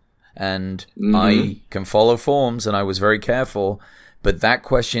one, and I can follow forms, and I was very careful. But that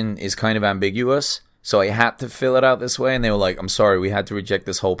question is kind of ambiguous, so I had to fill it out this way. And they were like, I'm sorry, we had to reject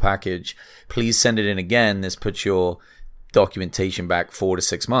this whole package. Please send it in again. This puts your documentation back 4 to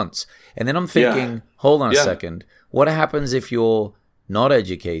 6 months. And then I'm thinking, hold on a second. What happens if you're not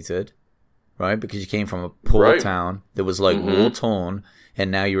educated, right? Because you came from a poor town that was like war-torn, and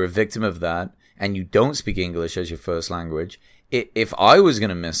now you're a victim of that, and you don't speak English as your first language. If I was going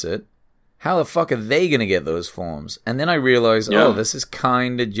to miss it, how the fuck are they going to get those forms? And then I realized, this is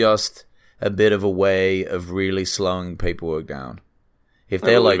kind of just a bit of a way of really slowing paperwork down. If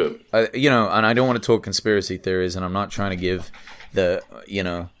they're like, and I don't want to talk conspiracy theories, and I'm not trying to give the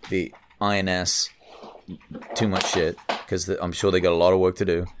INS too much shit, because I'm sure they got a lot of work to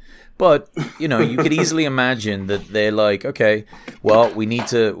do. But, you could easily imagine that they're like, okay, well,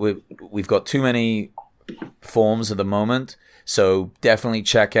 we've got too many forms at the moment, so definitely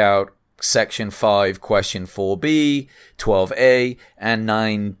check out Section 5, Question 4B, 12A, and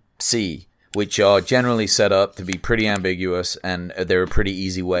 9C, which are generally set up to be pretty ambiguous, and they're a pretty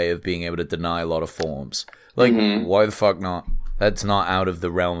easy way of being able to deny a lot of forms. Like, why the fuck not? That's not out of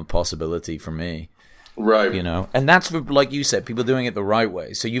the realm of possibility for me. Right. And that's, for, like you said, people doing it the right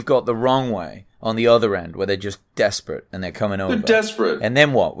way. So you've got the wrong way on the other end, where they're just desperate and they're coming over. They're desperate. And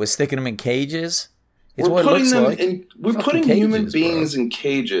then what? We're sticking them in cages? We're putting human beings in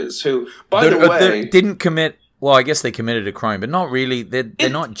cages who, by the way, didn't commit. Well, I guess they committed a crime, but not really. They're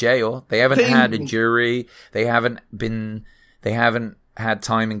not jail. They haven't had a jury. They haven't had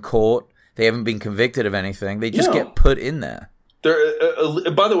time in court. They haven't been convicted of anything. They just get put in there.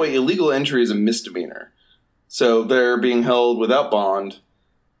 By the way, illegal entry is a misdemeanor. So they're being held without bond,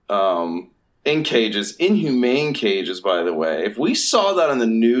 in cages, inhumane cages, by the way. If we saw that on the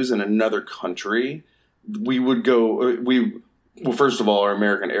news in another country, we would go, well, first of all, our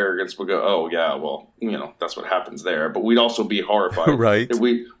American arrogance would go, oh, yeah, well, that's what happens there. But we'd also be horrified. Right.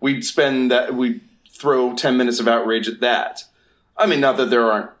 We'd throw 10 minutes of outrage at that. I mean, not that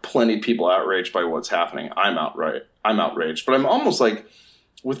there aren't plenty of people outraged by what's happening. I'm outraged. But I'm almost like,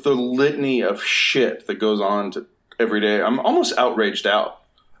 with the litany of shit that goes on every day, I'm almost outraged out.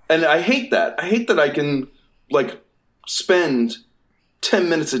 And I hate that. I hate that I can, spend 10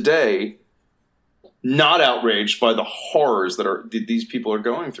 minutes a day not outraged by the horrors that these people are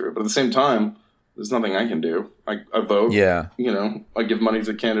going through. But at the same time, there's nothing I can do. I vote. Yeah. I give money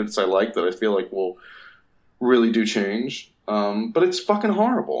to candidates I like that I feel like will really do change. But it's fucking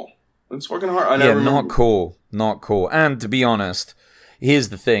horrible. It's fucking hard. Not cool. Not cool. And to be honest, here's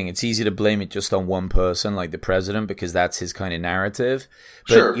the thing. It's easy to blame it just on one person, like the president, because that's his kind of narrative.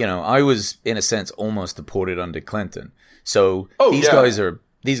 But, I was, in a sense, almost deported under Clinton. So these guys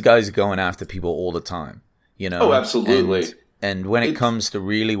are going after people all the time, Oh, absolutely. And when it comes to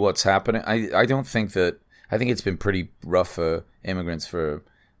really what's happening, I think it's been pretty rough for immigrants for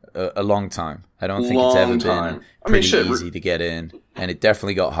a long time. I don't think it's ever been pretty easy to get in, and it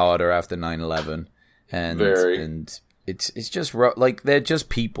definitely got harder after 9/11. And it's just like they're just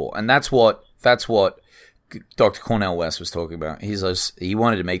people, and that's what Dr. Cornel West was talking about. He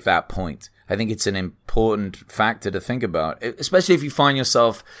wanted to make that point. I think it's an important factor to think about, especially if you find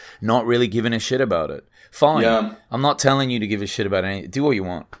yourself not really giving a shit about it. Fine, I'm not telling you to give a shit about anything. Do what you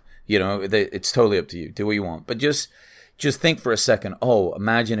want. It's totally up to you. Do what you want, but just think for a second. Oh,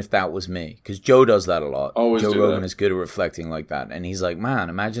 imagine if that was me, because Joe does that a lot. Joe Rogan is good at reflecting like that, and he's like, man,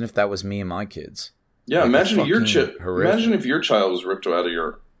 imagine if that was me and my kids. Yeah, imagine if your child was ripped out of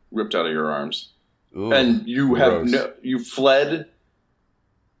your arms. Ooh, and you fled,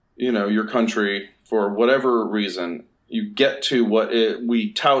 your country for whatever reason. You get to what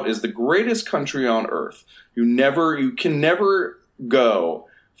we tout as the greatest country on earth. You can never go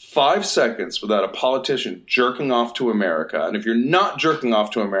 5 seconds without a politician jerking off to America. And if you're not jerking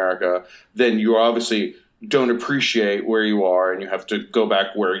off to America, then you obviously don't appreciate where you are, and you have to go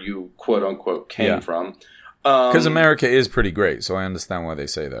back where you quote unquote came from. Because America is pretty great, so I understand why they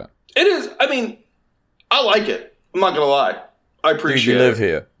say that. It is. I mean, I like it. I'm not gonna lie. I appreciate it. You live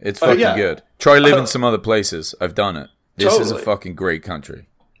here. It's fucking good. Try living some other places. I've done it. This is a fucking great country.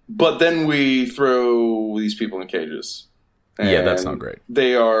 But then we throw these people in cages. Yeah, that's not great.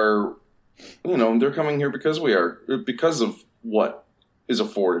 They are, they're coming here because of what is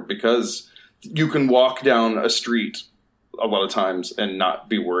afforded, because you can walk down a street a lot of times and not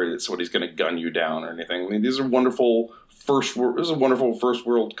be worried that somebody's going to gun you down or anything. I mean, this is a wonderful first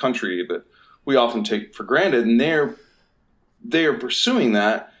world country that we often take for granted, and they are pursuing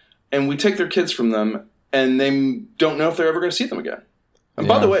that, and we take their kids from them, and they don't know if they're ever going to see them again. And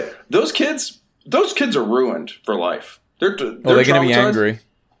by the way, those kids are ruined for life. They're going to be angry.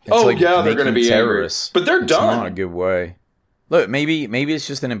 It's they're going to be terrorists. Angry. But they're done. It's not a good way. Look, maybe it's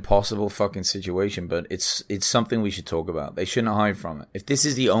just an impossible fucking situation, but it's something we should talk about. They shouldn't hide from it. If this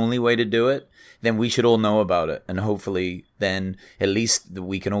is the only way to do it, then we should all know about it, and hopefully, then at least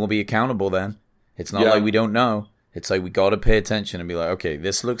we can all be accountable. Then it's not like we don't know. It's like we got to pay attention and be like, okay,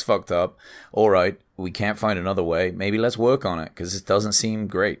 this looks fucked up. All right, we can't find another way. Maybe let's work on it because it doesn't seem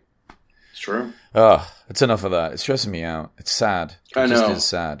great. It's true. It's enough of that. It's stressing me out. It's sad. I know. It just is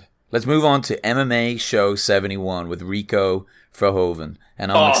sad. Let's move on to MMA Show 71 with Rico Verhoeven.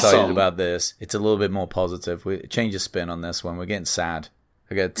 And I'm excited about this. It's a little bit more positive. We change the spin on this one. We're getting sad.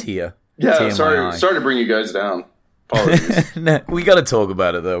 I got a tear. Yeah, sorry to bring you guys down. Apologies. No, we got to talk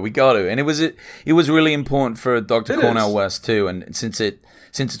about it though. We got to. And it was really important for Dr. Cornel West too. And since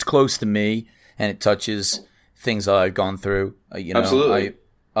it's close to me and it touches things that I've gone through, Absolutely.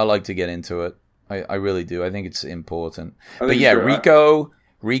 I like to get into it. I really do. I think it's important. But yeah,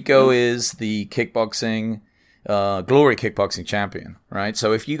 Rico is the kickboxing, Glory kickboxing champion, right?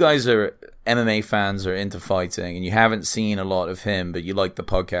 So if you guys are MMA fans or into fighting and you haven't seen a lot of him, but you like the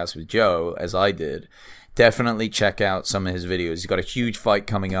podcast with Joe, as I did, definitely check out some of his videos. He's got a huge fight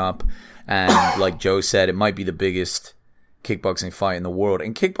coming up. And like Joe said, it might be the biggest kickboxing fight in the world.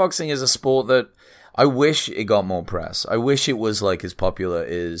 And kickboxing is a sport that I wish it got more press. I wish it was like as popular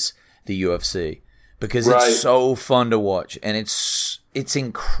as the UFC because it's so fun to watch and it's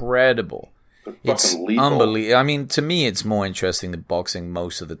incredible. It's unbelievable. I mean, to me, it's more interesting than boxing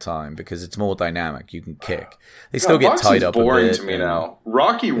most of the time because it's more dynamic. You can kick. They still get tied up a bit. Boring to me now.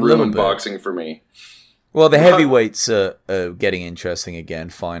 Rocky ruined boxing for me. Well, the heavyweights are getting interesting again,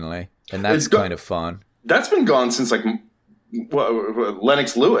 finally, and that's kind of fun. That's been gone since like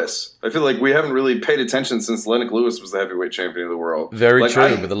Lennox Lewis. I feel like we haven't really paid attention since Lennox Lewis was the heavyweight champion of the world. Very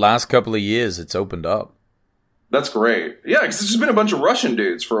true, but the last couple of years, it's opened up. That's great. Yeah, because it's just been a bunch of Russian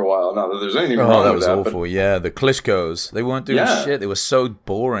dudes for a while. Not that there's anything wrong with that. Oh, that was awful. Yeah, the Klitschko's. They weren't doing shit. They were so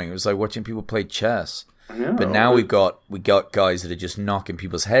boring. It was like watching people play chess. Yeah, but now we got guys that are just knocking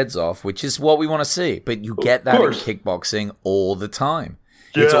people's heads off, which is what we want to see. But you get that in kickboxing all the time.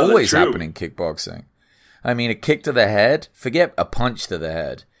 Yeah, it's always happening in kickboxing. I mean, a kick to the head, forget a punch to the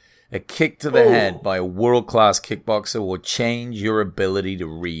head. A kick to the head by a world-class kickboxer will change your ability to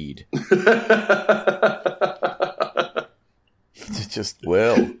read. It just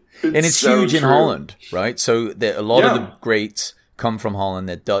will. And it's so huge in Holland, right? So a lot of the greats come from Holland.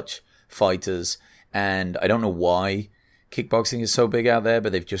 They're Dutch fighters. And I don't know why kickboxing is so big out there,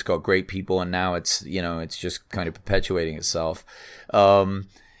 but they've just got great people. And now it's just kind of perpetuating itself.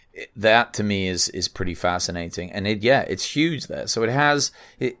 That to me is pretty fascinating. And it's huge there. So it has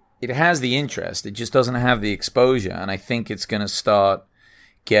the interest. It just doesn't have the exposure. And I think it's going to start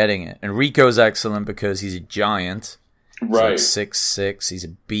getting it. And Rico's excellent because he's a giant. Right. He's like 6'6". He's a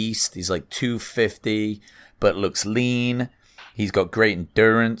beast. He's like 250, but looks lean. He's got great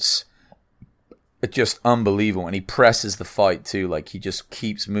endurance. It's just unbelievable. And he presses the fight too. Like he just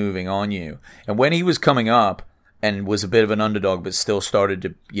keeps moving on you. And when he was coming up and was a bit of an underdog, but still started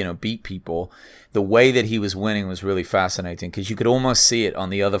to, beat people, the way that he was winning was really fascinating because you could almost see it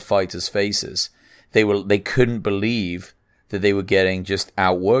on the other fighters' faces. They couldn't believe that they were getting just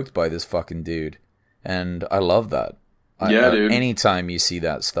outworked by this fucking dude. And I love that. Dude. Anytime you see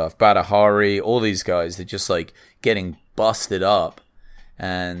that stuff, Badahari, all these guys, they're just like getting busted up,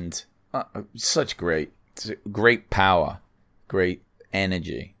 and such great power, great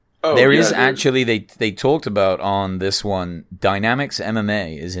energy. There is actually they talked about on this one. Dynamics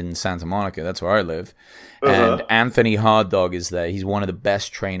MMA is in Santa Monica. That's where I live, and Anthony Hard Dog is there. He's one of the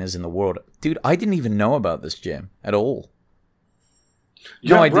best trainers in the world, dude. I didn't even know about this gym at all.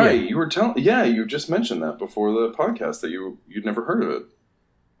 No idea. Right. You were you just mentioned that before the podcast that you'd never heard of it.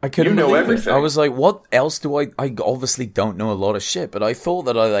 I couldn't know everything. I was like, what else do I obviously don't know a lot of shit, but I thought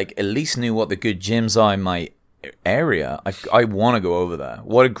that I at least knew what the good gyms are in my area. I want to go over there.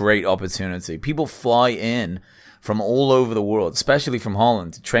 What a great opportunity. People fly in from all over the world, especially from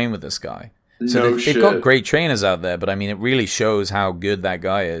Holland, to train with this guy. So they've got great trainers out there, but I mean, it really shows how good that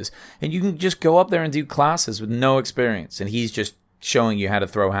guy is. And you can just go up there and do classes with no experience, and he's just showing you how to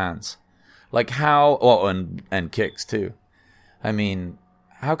throw hands. Like how... Oh, and kicks, too. I mean,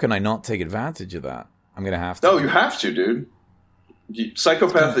 how can I not take advantage of that? I'm going to have to. No, you have to, dude.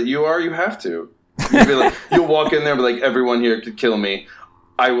 Psychopath that you are, you have to. You'll walk in there and be like, everyone here could kill me.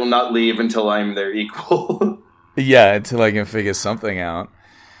 I will not leave until I'm their equal. Yeah, until I can figure something out.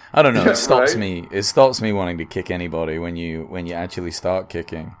 I don't know. It stops me. It stops me wanting to kick anybody when you actually start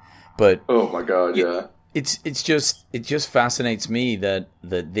kicking. But oh my god, yeah. It just fascinates me that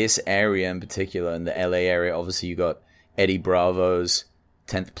this area in particular, in the LA area, obviously you got Eddie Bravo's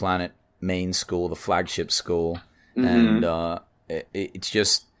 10th Planet main school, the flagship school, and it's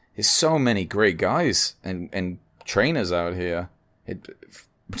just there's so many great guys and trainers out here.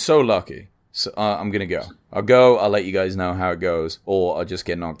 So lucky. So I'm gonna go. I'll let you guys know how it goes, or I'll just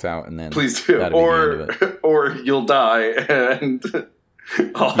get knocked out and then please do, or you'll die and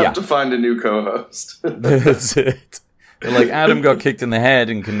I'll have to find a new co-host. That's it. They're like, Adam got kicked in the head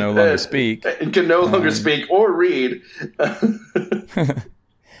and can no longer speak. And can no longer speak or read.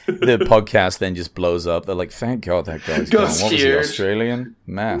 The podcast then just blows up. They're like, thank God that guy's gone. What was he, Australian?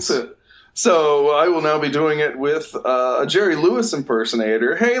 Mass. So I will now be doing it with a Jerry Lewis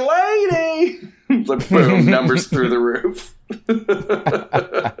impersonator. Hey, lady! Like, boom, numbers through the roof.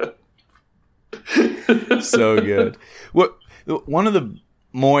 So good. One of the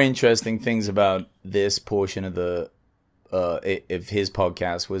more interesting things about this portion of his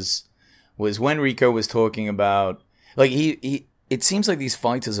podcast was when Rico was talking about, like, it seems like these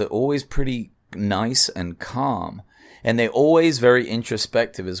fighters are always pretty nice and calm, and they're always very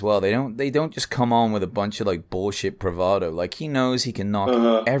introspective as well. They don't just come on with a bunch of like bullshit bravado. Like, he knows he can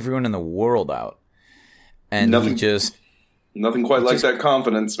knock everyone in the world out, and nothing quite like that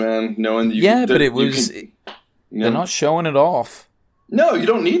confidence, man. Knowing you, yeah, but they're not showing it off. No, you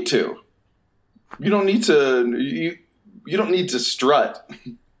don't need to. You don't need to. You don't need to strut.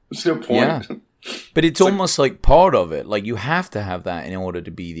 There's no point. Yeah. But it's almost like part of it. Like, you have to have that in order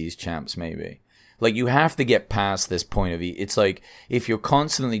to be these champs, maybe. Like, you have to get past this point of view. It's like, if you're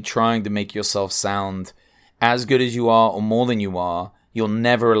constantly trying to make yourself sound as good as you are or more than you are, you'll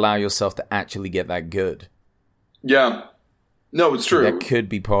never allow yourself to actually get that good. Yeah. No, it's true. That could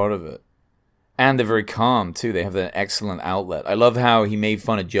be part of it. And they're very calm, too. They have an excellent outlet. I love how he made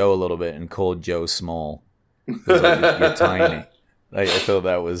fun of Joe a little bit and called Joe small. Like, you're tiny. Like, I thought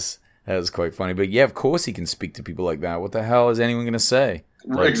that was quite funny. But yeah, of course he can speak to people like that. What the hell is anyone going to say?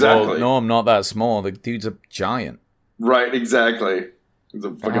 Like, exactly. Well, no, I'm not that small. The dude's a giant. Right, exactly. He's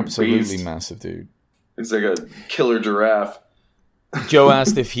a fucking absolutely beast. Massive dude. He's like a killer giraffe. Joe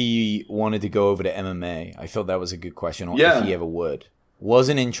asked if he wanted to go over to MMA. I thought that was a good question, or if he ever would.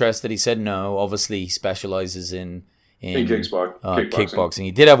 Wasn't interested. He said no. Obviously, he specializes in kickboxing.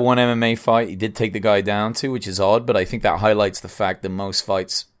 He did have one MMA fight. He did take the guy down too, which is odd, but I think that highlights the fact that most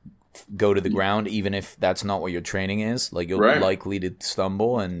fights go to the ground, even if that's not what your training is. Like, you're likely to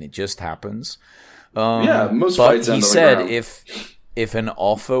stumble, and it just happens. Most fights end on the said ground. if an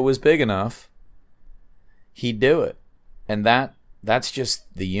offer was big enough, he'd do it, and that's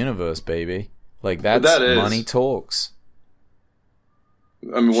just the universe, baby. Like, that's money talks.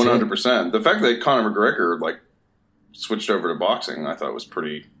 I mean, 100%. The fact that Conor McGregor switched over to boxing, I thought was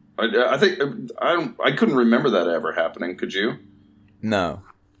pretty. I think I couldn't remember that ever happening. Could you? No.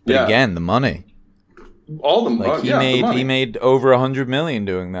 But again, the money. All the money. The money. He made over $100 million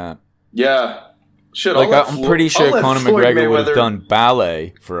doing that. Yeah. Shit. I'm pretty sure Conor McGregor would have done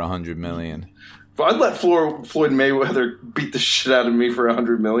ballet for $100 million. I'd let Floyd Mayweather beat the shit out of me for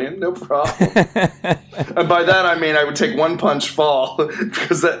 $100 million, no problem. And by that I mean I would take one punch, fall,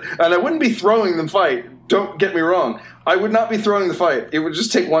 and I wouldn't be throwing the fight. Don't get me wrong. I would not be throwing the fight. It would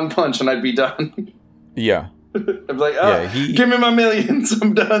just take one punch and I'd be done. Yeah. I'd be like, give me my millions.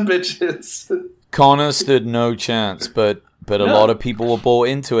 I'm done, bitches. Conor stood no chance, but a lot of people were bought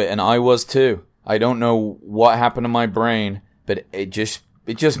into it, and I was too. I don't know what happened to my brain, but it just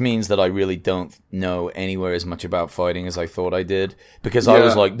means that I really don't know anywhere as much about fighting as I thought I did. Because I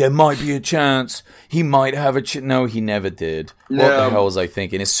was like, there might be a chance. He might have a chance. No, he never did. What the hell was I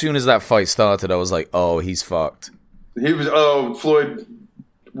thinking? As soon as that fight started, I was like, oh, he's fucked. Floyd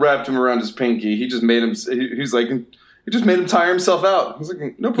wrapped him around his pinky. He just made him, he just made him tire himself out. I was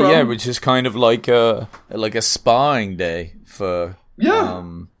like, no problem. Yeah, which is kind of like a sparring day for... Yeah,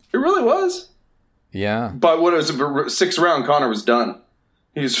 it really was. Yeah. But what it was, a 6th round, Conor was done.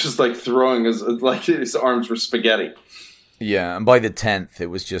 He was just throwing his arms were spaghetti. Yeah, and by the 10th, it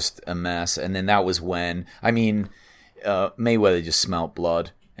was just a mess. And then that was when, Mayweather just smelt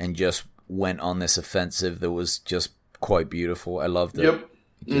blood and just went on this offensive that was just quite beautiful. I loved it. Yep.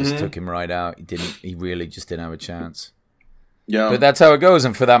 It just took him right out. He really just didn't have a chance. Yeah. But that's how it goes.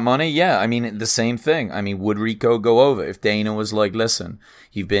 And for that money, the same thing. Would Rico go over if Dana was like, listen,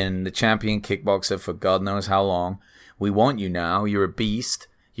 you've been the champion kickboxer for God knows how long. We want you now. You're a beast.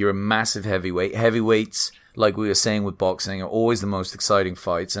 You're a massive heavyweight. Heavyweights, like we were saying with boxing, are always the most exciting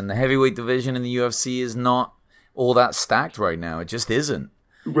fights. And the heavyweight division in the UFC is not all that stacked right now. It just isn't.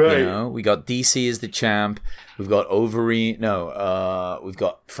 Right. You know, we got DC as the champ. We've got we've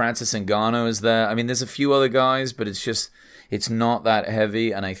got Francis Ngannou is there. I mean, there's a few other guys, but it's not that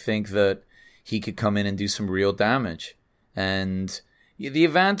heavy. And I think that he could come in and do some real damage. And the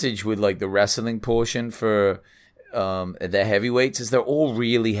advantage with like the wrestling portion for the heavyweights is they're all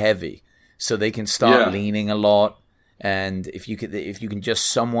really heavy. So they can start leaning a lot. And if you can just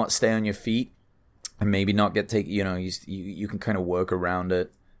somewhat stay on your feet, and maybe not get taken, you can kind of work around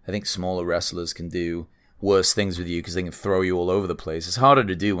it. I think smaller wrestlers can do worse things with you because they can throw you all over the place. It's harder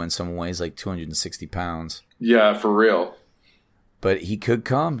to do when someone weighs like 260 pounds. Yeah, for real. But he could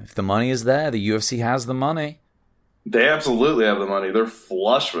come. If the money is there, the UFC has the money. They absolutely have the money. They're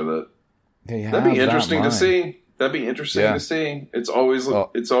flush with it. That'd be interesting to see. It's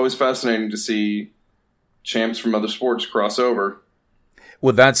always fascinating to see champs from other sports cross over.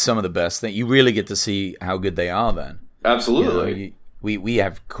 Well, that's some of the best thing. You really get to see how good they are then. Absolutely. We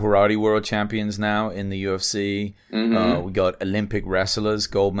have karate world champions now in the UFC. Mm-hmm. We got Olympic wrestlers,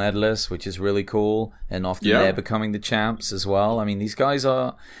 gold medalists, which is really cool. And often they're becoming the champs as well. I mean, these guys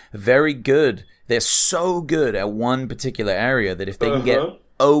are very good. They're so good at one particular area that if they can get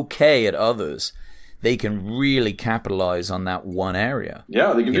okay at others, they can really capitalize on that one area.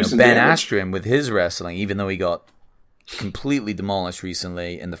 Yeah, they can do some Ben damage. Askren with his wrestling, even though he got completely demolished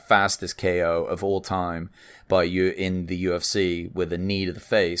recently in the fastest KO of all time by you in the UFC with a knee to the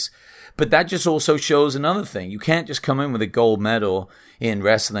face. But that just also shows another thing. You can't just come in with a gold medal in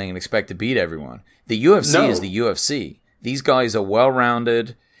wrestling and expect to beat everyone. The UFC is the UFC. These guys are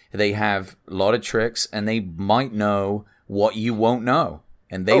well-rounded. They have a lot of tricks, and they might know what you won't know.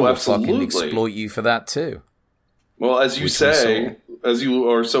 And they will fucking exploit you for that too. Well, as you say, as you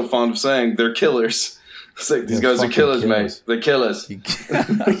are so fond of saying, they're killers. It's like, these guys are killers, mate. They're killers. You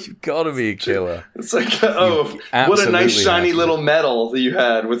gotta be a killer. It's like, what a nice shiny little medal that you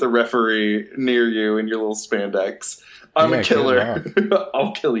had with a referee near you in your little spandex. I'm a killer.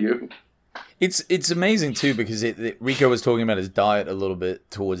 I'll kill you. It's amazing too because Rico was talking about his diet a little bit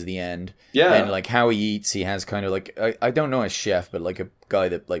towards the end. Yeah. And like how he eats, he has kind of like I don't know a chef, but like a guy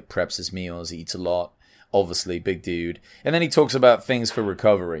that like preps his meals, eats a lot. Obviously, big dude. And then he talks about things for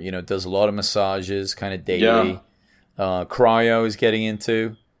recovery. Does a lot of massages, kind of daily. Yeah. Cryo is getting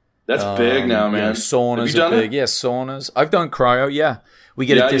into. That's big now, man. Saunas are big. Yeah, saunas. I've done cryo. Yeah, we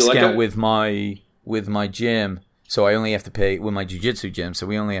get a discount with my gym. So I only have to pay with my jiu-jitsu gym. So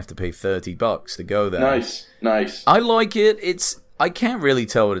we only have to pay $30 to go there. Nice. I like it. I can't really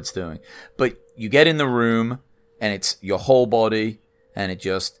tell what it's doing, but you get in the room and it's your whole body, and it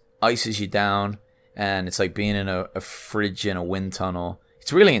just ices you down. And it's like being in a fridge in a wind tunnel.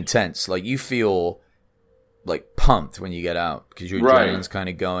 It's really intense. Like you feel like pumped when you get out because your adrenaline's kind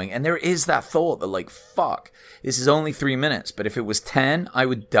of going. And there is that thought that like, fuck, this is only 3 minutes. But if it was 10, I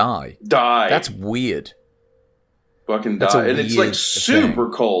would die. That's weird. Fucking die. And it's like super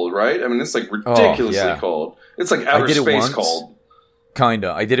cold, right? I mean, it's like ridiculously cold. It's like outer space cold.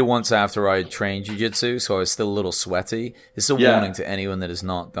 Kinda. I did it once after I had trained jiu-jitsu, so I was still a little sweaty. This is a warning to anyone that has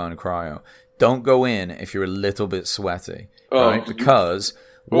not done cryo. Don't go in if you're a little bit sweaty, right? Because,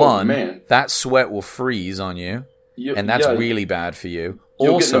 that sweat will freeze on you, and that's really bad for you.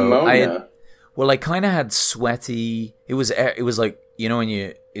 You'll get pneumonia. I kind of had sweaty... It was like, when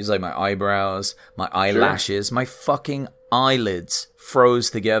it was like my eyebrows, my eyelashes, my fucking eyelids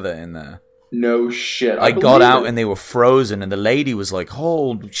froze together in there. No shit. I got out and they were frozen, and the lady was like,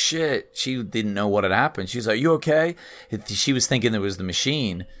 holy shit. She didn't know what had happened. She was like, you okay? She was thinking it was the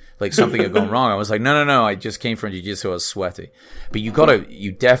machine. Like something had gone wrong. I was like, no, I just came from jiu-jitsu, I was sweaty. But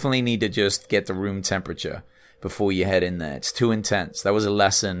you definitely need to just get the room temperature before you head in there. It's too intense. That was a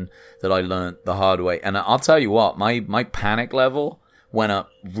lesson that I learned the hard way. And I'll tell you what, my panic level went up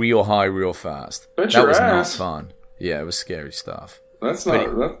real high, real fast. That was not fun. Yeah, it was scary stuff. That's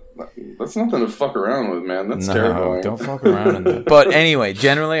nothing to fuck around with, man. That's terrifying. Don't fuck around in there. But anyway,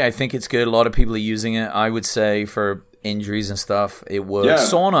 generally, I think it's good. A lot of people are using it. I would say for injuries and stuff, it works. Yeah.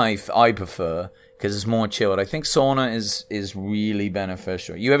 Sauna, I prefer because it's more chilled. I think sauna is really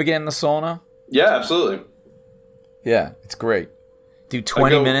beneficial. You ever get in the sauna? Yeah, absolutely. Yeah, it's great. Do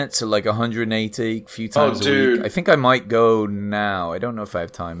 20 minutes at like 180 a few times a week. I think I might go now. I don't know if I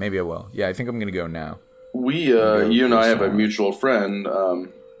have time. Maybe I will. Yeah, I think I'm going to go now. You and I have a mutual friend,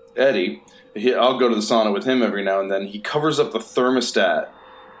 Eddie. I'll go to the sauna with him every now and then. He covers up the thermostat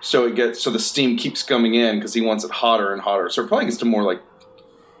so the steam keeps coming in because he wants it hotter and hotter. So it probably gets to more like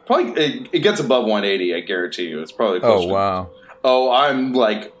it gets above 180. I guarantee you. It's probably close. Wow. I'm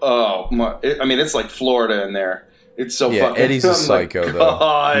like it's like Florida in there. It's so fucking. Eddie's a psycho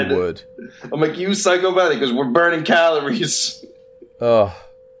though. He would. I'm like, you psychopathic because we're burning calories. Oh,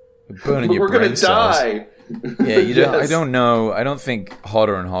 burning your We're brain gonna cells. die. Yeah, you don't. Yes. I don't know. I don't think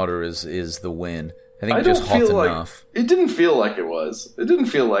hotter and hotter is the win. I think I just don't hot feel enough. it didn't feel like it was. It didn't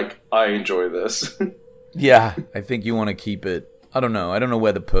feel like I enjoy this. Yeah, I think you want to keep it. I don't know. I don't know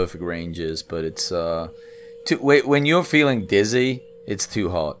where the perfect range is, but it's when you're feeling dizzy, it's too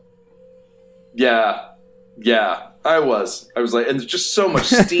hot. Yeah. I was like, and there's just so much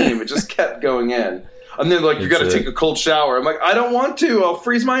steam. It just kept going in. And then, like, you got to take a cold shower. I'm like, I don't want to. I'll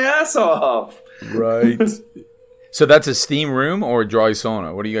freeze my ass off. Right. So that's a steam room or a dry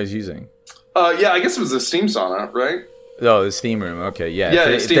sauna? What are you guys using? Yeah, I guess it was a steam sauna, right? Oh, the steam room. Okay, yeah. Yeah,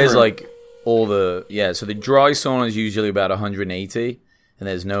 if steam there's room. like all the so the dry sauna is usually about 180, and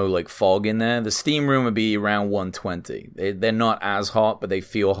there's no like fog in there. The steam room would be around 120. They're not as hot, but they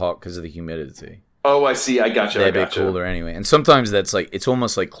feel hot because of the humidity. Oh, I see. I gotcha. They're a bit cooler anyway, and sometimes that's like it's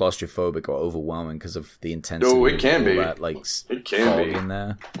almost like claustrophobic or overwhelming because of the intensity. Oh, it can be. That, like it can fog be in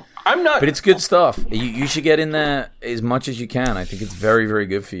there. I'm not. But it's good stuff. You should get in there as much as you can. I think it's very, very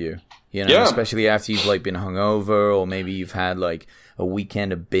good for you. You know, especially after you've like been hungover, or maybe you've had like a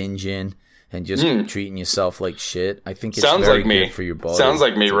weekend of binging and just treating yourself like shit. I think it's very good for your body. Sounds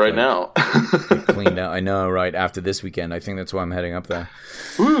like me right now. Get cleaned out. I know, right? After this weekend, I think that's why I'm heading up there.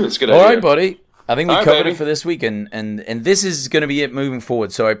 Ooh, that's a good All idea. right, buddy. I think we covered baby. it for this week, and this is going to be it moving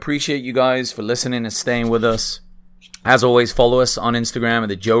forward. So I appreciate you guys for listening and staying with us. As always, follow us on Instagram at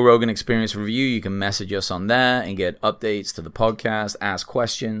the Joe Rogan Experience Review. You can message us on there and get updates to the podcast, ask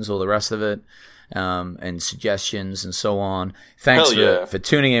questions, all the rest of it, and suggestions and so on. Thanks for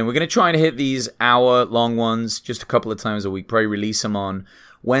tuning in. We're going to try and hit these hour-long ones just a couple of times a week. Probably release them on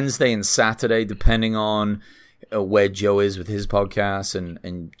Wednesday and Saturday, depending on where Joe is with his podcast,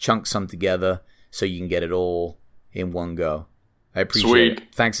 and chunk some together so you can get it all in one go. I appreciate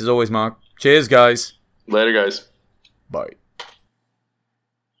it. Thanks as always, Mark. Cheers, guys. Later, guys. Bye.